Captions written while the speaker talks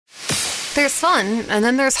There's fun, and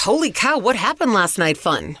then there's holy cow, what happened last night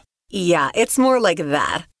fun. Yeah, it's more like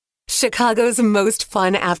that. Chicago's most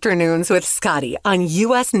fun afternoons with Scotty on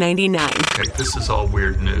US 99. Okay, this is all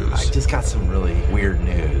weird news. I just got some really weird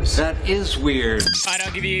news. That is weird. All right,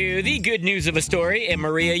 I'll give you the good news of a story, and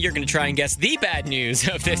Maria, you're going to try and guess the bad news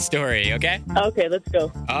of this story, okay? Okay, let's go.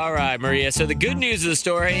 All right, Maria. So the good news of the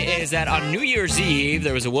story is that on New Year's Eve,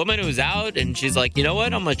 there was a woman who was out, and she's like, you know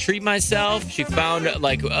what? I'm going to treat myself. She found,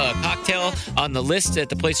 like, a cocktail on the list at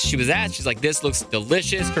the place she was at. She's like, this looks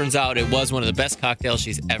delicious. Turns out it was one of the best cocktails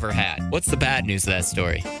she's ever had. What's the bad news of that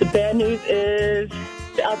story? The bad news is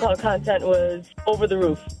the alcohol content was over the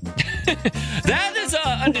roof. That is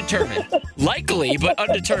undetermined. Likely, but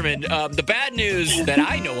undetermined. The bad news that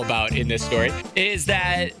I know about in this story is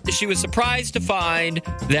that she was surprised to find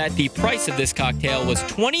that the price of this cocktail was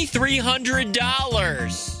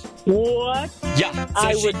 $2,300. What? Yeah. So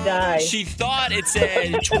I would die. She thought it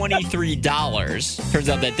said $23. Turns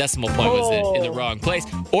out that decimal point was in the wrong place.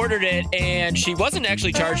 Ordered it, and she wasn't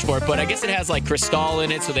actually charged for it, but I guess it has like Cristal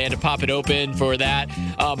in it, so they had to pop it open for that.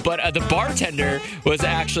 But the bartender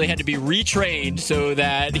had to be retrained so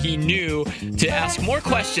that he knew to ask more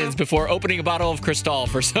questions before opening a bottle of Cristal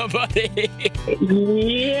for somebody.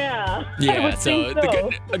 Yeah. Yeah, so.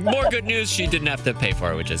 More good news, she didn't have to pay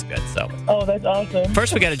for it, which is good. So. Oh, that's awesome.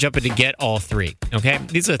 First, we got to jump in to get all three, okay?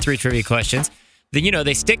 These are the three trivia questions. Then,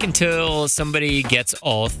 they stick until somebody gets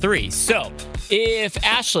all three. So, if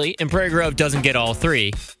Ashley in Prairie Grove doesn't get all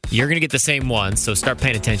three, you're going to get the same one, so start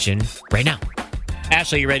paying attention right now.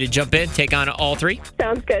 Ashley, you ready to jump in, take on all three?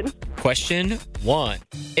 Sounds good. Question 1.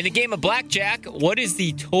 In the game of blackjack, what is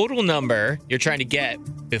the total number you're trying to get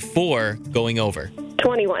before going over?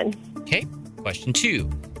 21. Okay. Question 2.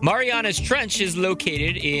 Mariana's Trench is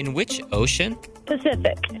located in which ocean?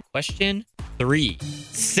 Pacific. Question 3.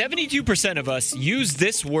 72% of us use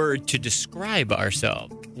this word to describe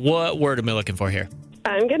ourselves. What word am I looking for here?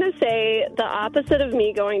 I'm going to say the opposite of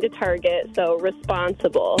me going to Target, so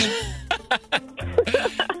responsible.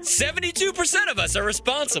 72% of us are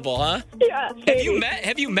responsible, huh? Yeah.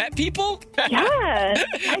 Have you met people? Yeah.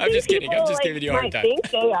 I'm just kidding. I'm just giving you a hard time. I think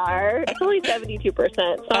they are. It's only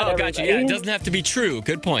 72%. Oh, gotcha. Yeah, it doesn't have to be true.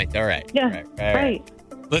 Good point. All right. Yeah. Right.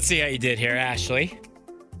 Let's see how you did here, Ashley.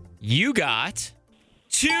 You got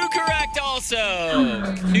 2 correct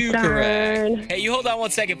also. 2 correct. Hey, you hold on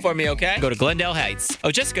 1 second for me, okay? Go to Glendale Heights.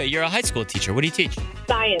 Oh, Jessica, you're a high school teacher. What do you teach?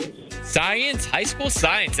 Science. Science? High school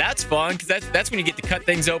science. That's fun because that's when you get to cut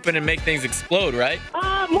things open and make things explode, right?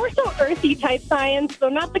 More so earthy type science. So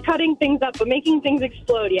not the cutting things up, but making things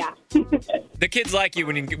explode, yeah. The kids like you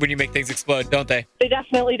when you make things explode, don't they? They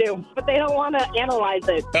definitely do. But they don't want to analyze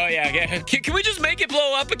it. Oh, yeah. Can we just make it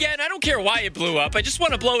blow up again? I don't care why it blew up. I just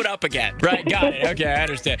want to blow it up again. Right, got it. Okay, I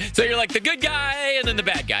understand. So you're like the good guy and then the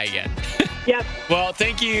bad guy again. Yep. Well,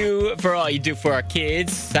 thank you for all you do for our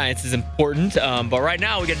kids. Science is important. But right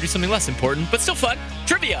now, we got to do something less important, but still fun.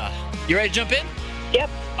 Trivia. You ready to jump in? Yep.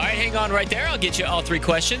 All right, hang on right there. I'll get you all 3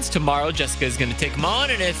 questions. Tomorrow, Jessica's going to take them on.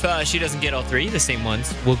 And if she doesn't get all 3, the same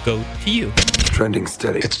ones will go to you. Trending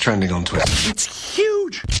steady. It's trending on Twitter. It's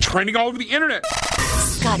huge. It's trending all over the internet.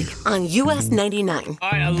 Scotty on US 99.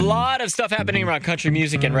 All right, a lot of stuff happening around country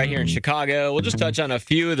music and right here in Chicago. We'll just touch on a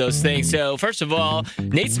few of those things. So first of all,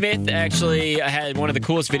 Nate Smith actually had one of the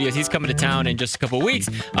coolest videos. He's coming to town in just a couple of weeks,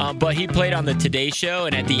 but he played on the Today Show,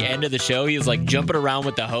 and at the end of the show, he was like jumping around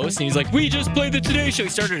with the host, and he's like, we just played the Today Show. He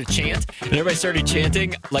started to chant, and everybody started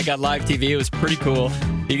chanting like on live TV. It was pretty cool.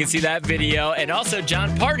 You can see that video. And also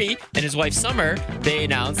John Party and his wife Summer, they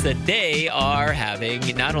announced that they are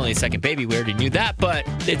having not only a second baby, we already knew that, but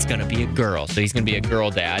it's going to be a girl. So he's going to be a girl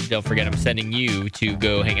dad. Don't forget, I'm sending you to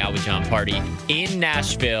go hang out with John Party in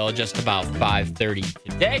Nashville just about 5:30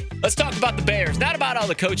 today. Let's talk about the Bears. Not about all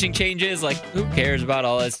the coaching changes. Like, who cares about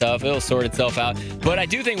all that stuff? It'll sort itself out. But I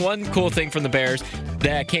do think one cool thing from the Bears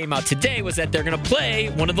that came out today was that they're going to play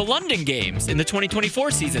one of the London games in the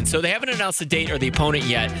 2024 season. So they haven't announced the date or the opponent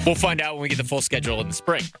yet. We'll find out when we get the full schedule in the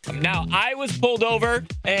spring. Now, I was pulled over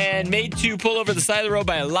and made to pull over the side of the road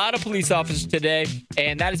by a lot of police officers today,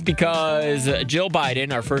 and that is because Jill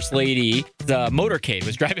Biden, our first lady, the motorcade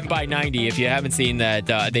was driving by 90. If you haven't seen that,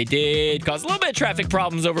 they did cause a little bit of traffic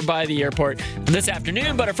problems over by the airport this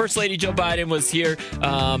afternoon, but our first lady, Jill Biden, was here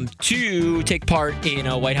to take part in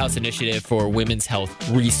a White House initiative for women's health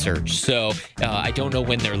research. So I don't know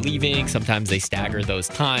when they're leaving. Sometimes they stagger those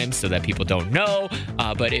times so that people don't know.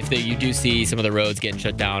 But if you do see some of the roads getting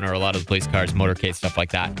shut down or a lot of the police cars, motorcade, stuff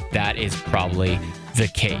like that, that is probably the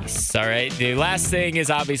case. All right. The last thing is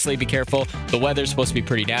obviously be careful. The weather's supposed to be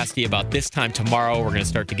pretty nasty. About this time tomorrow, we're going to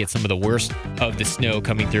start to get some of the worst of the snow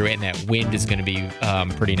coming through, and that wind is going to be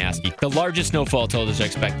pretty nasty. The largest snowfall totals are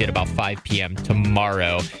expected about 5 p.m.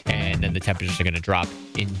 tomorrow, and then the temperatures are going to drop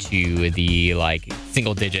into the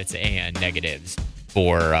single digits and negatives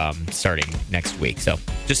for starting next week. So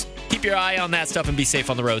just keep your eye on that stuff and be safe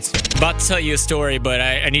on the roads. About to tell you a story, but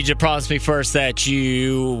I need you to promise me first that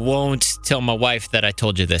you won't tell my wife that I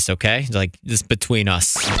told you this, okay? This between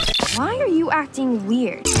us. Why are you acting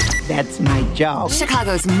weird? That's my job.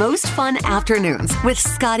 Chicago's most fun afternoons with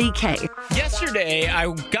Scotty K. Yesterday,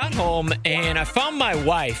 I got home and I found my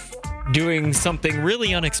wife doing something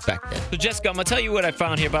really unexpected. So Jessica, I'm gonna tell you what I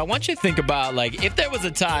found here, but I want you to think about if there was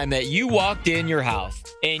a time that you walked in your house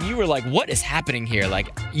and you were like, what is happening here?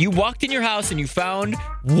 You walked in your house and you found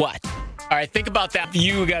what? All right, think about that. If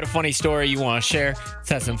you got a funny story you want to share, let's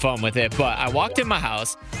have some fun with it. But I walked in my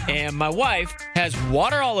house and my wife has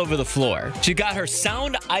water all over the floor. She got her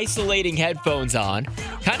sound isolating headphones on,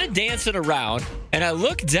 kind of dancing around, and I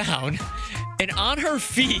look down and on her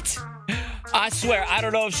feet, I swear, I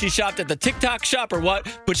don't know if she shopped at the TikTok shop or what,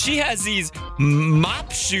 but she has these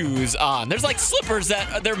mop shoes on. There's slippers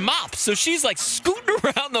they're mops. So she's scooting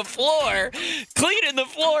around the floor, cleaning the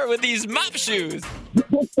floor with these mop shoes.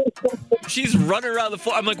 She's running around the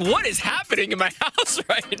floor. I'm like, what is happening in my house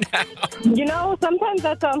right now? Sometimes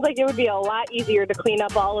that sounds like it would be a lot easier to clean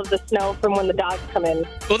up all of the snow from when the dogs come in.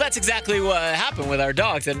 Well, that's exactly what happened with our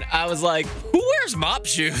dogs. And I was like, who wears mop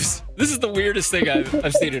shoes? This is the weirdest thing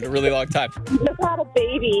I've seen in a really long time. Just had a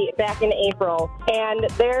baby back in April, and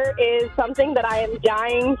there is something that I am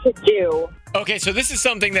dying to do. Okay, so this is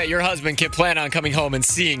something that your husband can plan on coming home and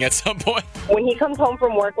seeing at some point. When he comes home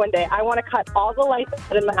from work one day, I want to cut all the lights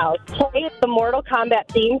out in the house, play the Mortal Kombat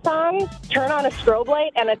theme song, turn on a strobe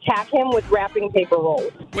light, and attack him with wrapping paper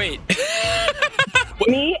rolls. Wait.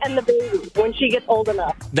 Me and the baby, when she gets old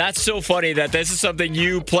enough. That's so funny that this is something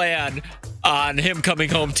you plan on him coming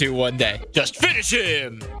home to one day. Just finish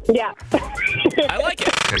him. Yeah. I like it.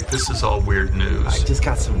 Okay, this is all weird news. I just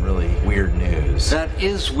got some really weird news. That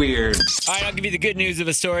is weird. All right, I'll give you the good news of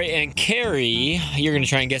the story. And Carrie, you're going to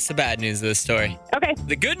try and guess the bad news of the story. Okay.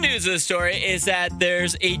 The good news of the story is that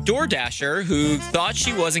there's a DoorDasher who thought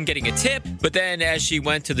she wasn't getting a tip, but then as she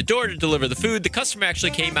went to the door to deliver the food, the customer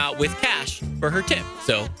actually came out with cash for her tip.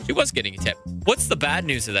 So she was getting a tip. What's the bad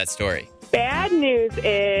news of that story? Bad news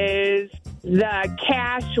is the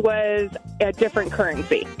cash was a different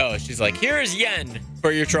currency. Oh, she's like, here's yen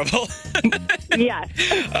for your trouble. Yes.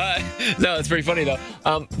 No, it's pretty funny, though.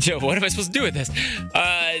 Joe, what am I supposed to do with this?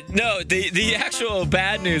 No, the actual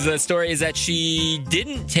bad news of that story is that she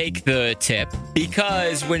didn't take the tip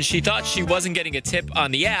because when she thought she wasn't getting a tip on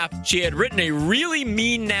the app, she had written a really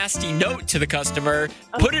mean, nasty note to the customer,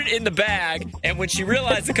 put it in the bag, and when she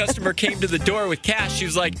realized the customer came to the door with cash, she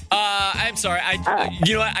was like, I'm sorry,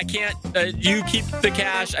 you know what, I can't, you keep the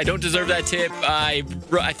cash, I don't deserve that tip, I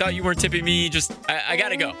thought you weren't tipping me, just, I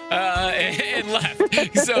gotta go, and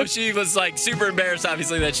left. So she was super embarrassed,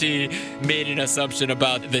 obviously, that she made an assumption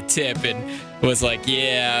about the tip and was like,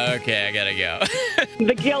 yeah, okay, I gotta go.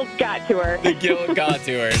 The guilt got to her. The guilt got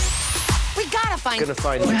to her. We gotta find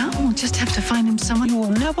Well, we'll just have to find him someone you will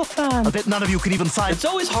never find. I bet none of you can even find. It's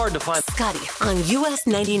always hard to find. Scotty on US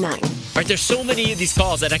 99. All right, there's so many of these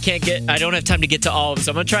calls that I don't have time to get to all of them,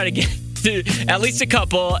 so I'm gonna try to get to at least a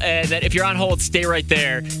couple, and then if you're on hold, stay right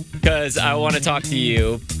there because I want to talk to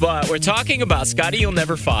you. But we're talking about Scotty you'll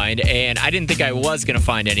never find, and I didn't think I was gonna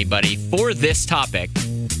find anybody for this topic,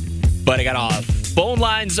 but I got off. Phone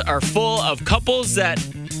lines are full of couples that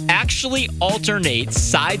actually alternate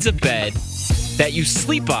sides of bed that you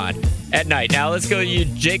sleep on at night. Now let's go to you,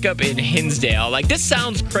 Jacob in Hinsdale. This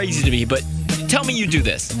sounds crazy to me, but tell me you do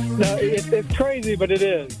this. No, it's crazy, but it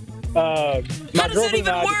is. How does that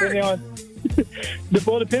even work?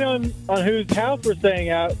 Depending on whose house we're staying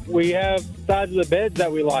at, we have sides of the beds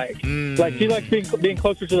that we like. Like she likes being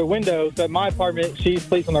closer to the window. So at my apartment, she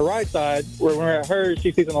sleeps on the right side, where when we're at hers,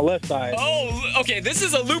 she sleeps on the left side. Oh, okay. This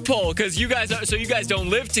is a loophole because you guys don't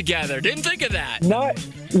live together. Didn't think of that.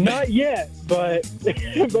 Not yet, but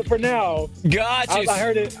for now. Gotcha. I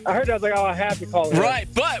heard it. I was like, oh, I have to call it. Right,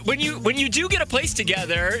 but when you do get a place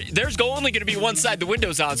together, there's only going to be one side the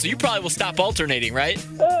window's on, so you probably will stop alternating, right?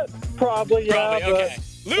 Probably, yeah. Probably, okay.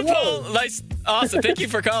 Loophole, nice, awesome. Thank you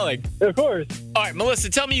for calling. Of course. All right, Melissa,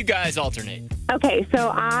 tell me you guys alternate. Okay, so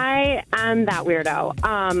I am that weirdo.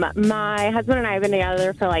 My husband and I have been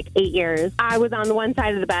together for 8 years. I was on the one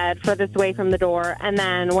side of the bed, furthest away from the door, and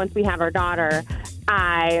then once we have our daughter,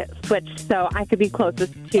 I switched so I could be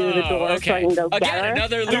closest to the door so I can go get her. Again,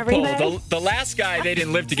 another loophole. The last guy, they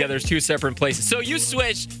didn't live together. It's two separate places. So you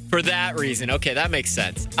switched for that reason. Okay, that makes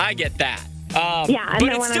sense. I get that. Yeah, and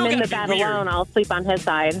then when I'm in the bed alone, I'll sleep on his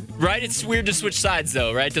side. Right? It's weird to switch sides,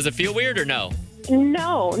 though, right? Does it feel weird or no?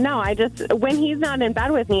 No. I just, when he's not in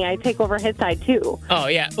bed with me, I take over his side, too. Oh,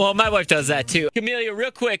 yeah. Well, my wife does that, too. Camelia,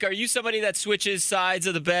 real quick, are you somebody that switches sides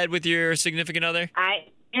of the bed with your significant other? I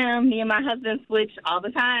am. Me and my husband switch all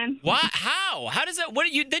the time. Why? How? How does that?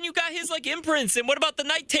 Then you got his like imprints, and what about the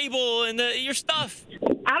night table and your stuff?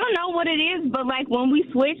 I don't know what it is, but like when we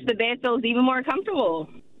switch, the bed feels even more comfortable.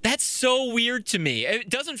 That's so weird to me. It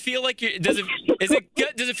doesn't feel like you're. Does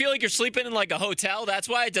it feel like you're sleeping in like a hotel? That's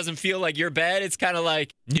why it doesn't feel like your bed. It's kind of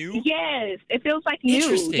like new. Yes, it feels like new.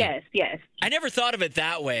 Interesting. Yes. I never thought of it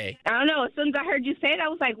that way. I don't know. As soon as I heard you say it, I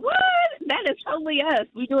was like, what? That is totally us.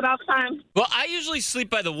 We do it all the time. Well, I usually sleep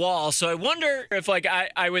by the wall, so I wonder if like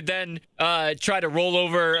I would then try to roll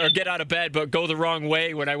over or get out of bed, but go the wrong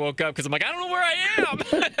way when I woke up because I'm like, I don't know where I am.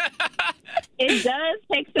 It does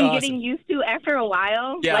take some getting used to after a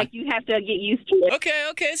while. Yeah. Like you have to get used to it.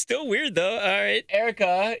 Okay. Still weird though. All right,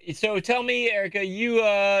 Erica. So tell me, Erica, you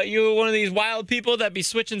one of these wild people that be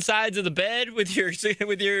switching sides of the bed with your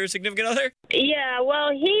significant other? Yeah.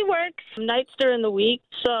 Well, he works nights during the week,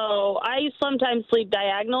 so I sometimes sleep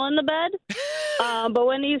diagonal in the bed. But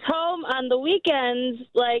when he's home on the weekends,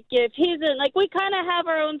 like if he's in, like we kind of have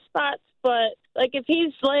our own spots. But, like, if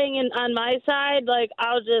he's laying on my side, like,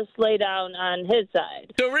 I'll just lay down on his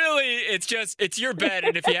side. So, really, it's your bed,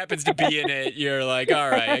 and if he happens to be in it, you're like,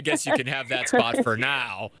 all right, I guess you can have that spot for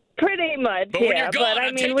now. Pretty much, but when you're gone,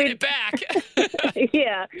 I'm taking it back.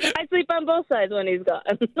 Yeah, I sleep on both sides when he's gone.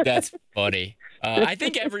 That's funny. I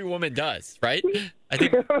think every woman does, right? I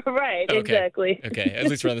think. Right, okay. Exactly. Okay, at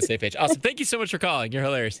least we're on the same page. Awesome. Thank you so much for calling. You're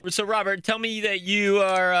hilarious. So, Robert, tell me that you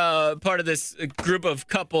are part of this group of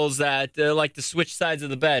couples that like to switch sides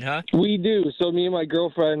of the bed, huh? We do. So me and my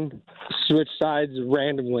girlfriend switch sides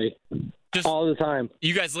randomly. Just all the time.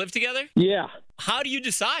 You guys live together? Yeah. How do you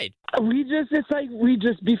decide? Before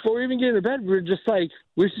we even get into bed, we're just like,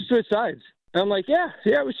 we should switch sides. And I'm like, yeah,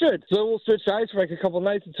 we should. So we'll switch sides for like a couple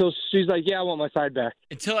nights until she's like, yeah, I want my side back.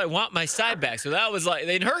 Until I want my side back. So that was like,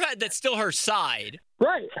 in her head, that's still her side.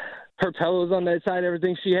 Right. Her pillow's on that side,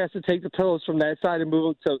 everything. She has to take the pillows from that side and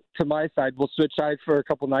move them to my side. We'll switch sides for a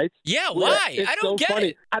couple nights. Yeah, why? I don't get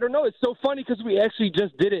it. I don't know. It's so funny because we actually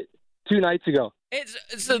just did it 2 nights ago.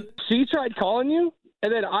 She tried calling you,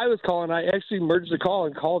 and then I was calling. I actually merged the call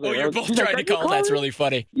and called her. Oh, you're both trying to call. That's really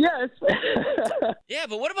funny. Yes. Yeah,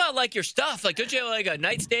 but what about like your stuff? Like, don't you have like a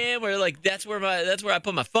nightstand where like that's where I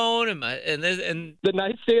put my phone and the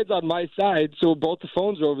nightstand's on my side, so both the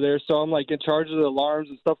phones are over there. So I'm like in charge of the alarms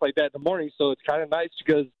and stuff like that in the morning. So it's kind of nice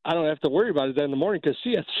because I don't have to worry about it then in the morning because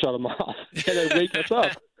she has to shut them off and then wake us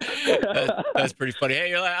up. That's pretty funny. Hey,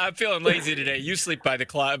 you're like, I'm feeling lazy today. You sleep by the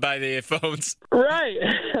phones. Right.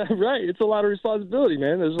 It's a lot of responsibility,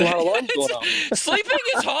 man. There's a lot of alarms going on. Sleeping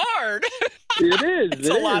is hard. It is. It's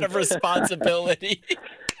a lot of responsibility.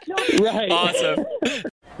 Right. Awesome.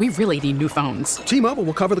 We really need new phones. T-Mobile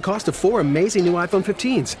will cover the cost of 4 amazing new iPhone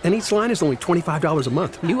 15s, and each line is only $25 a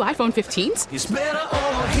month. New iPhone 15s? It's better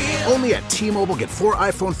over here. Only at T-Mobile, get 4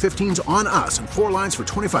 iPhone 15s on us and 4 lines for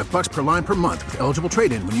 $25 per line per month with eligible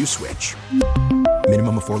trade-in when you switch.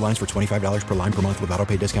 Minimum of 4 lines for $25 per line per month with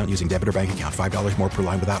autopay discount using debit or bank account. $5 more per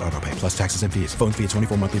line without autopay, plus taxes and fees. Phone fee at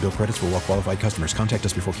 24 monthly bill credits for well-qualified customers. Contact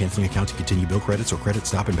us before canceling account to continue bill credits or credit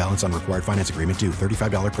stop and balance on required finance agreement due.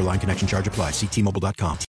 $35 per line connection charge applies. See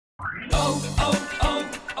T-Mobile.com.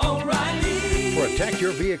 O'Reilly. Protect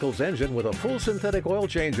your vehicle's engine with a full synthetic oil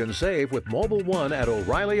change and save with Mobile One at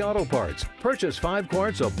O'Reilly Auto Parts. Purchase 5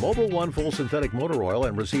 quarts of Mobile One full synthetic motor oil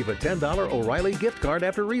and receive a $10 O'Reilly gift card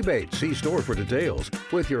after rebate. See store for details.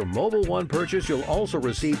 With your Mobile One purchase, you'll also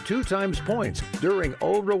receive 2 times points during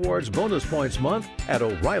O Rewards Bonus Points Month at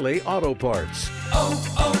O'Reilly Auto Parts.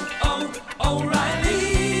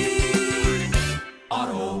 O'Reilly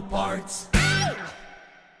Auto Parts.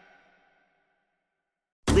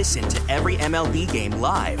 Listen to every MLB game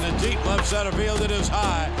live. In the deep left center field, it is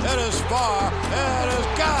high, it is far, it is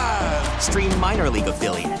gone. Stream minor league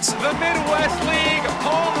affiliates. The Midwest League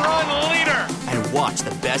home run leader. And watch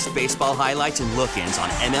the best baseball highlights and look-ins on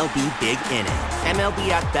MLB Big Inning. MLB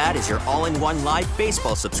At Bat is your all-in-one live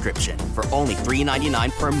baseball subscription for only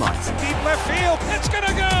 $3.99 per month. Deep left field, it's gonna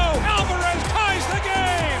go. Alvarez ties the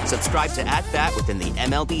game. Subscribe to At Bat within the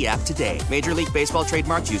MLB app today. Major League Baseball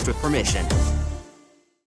trademarks used with permission.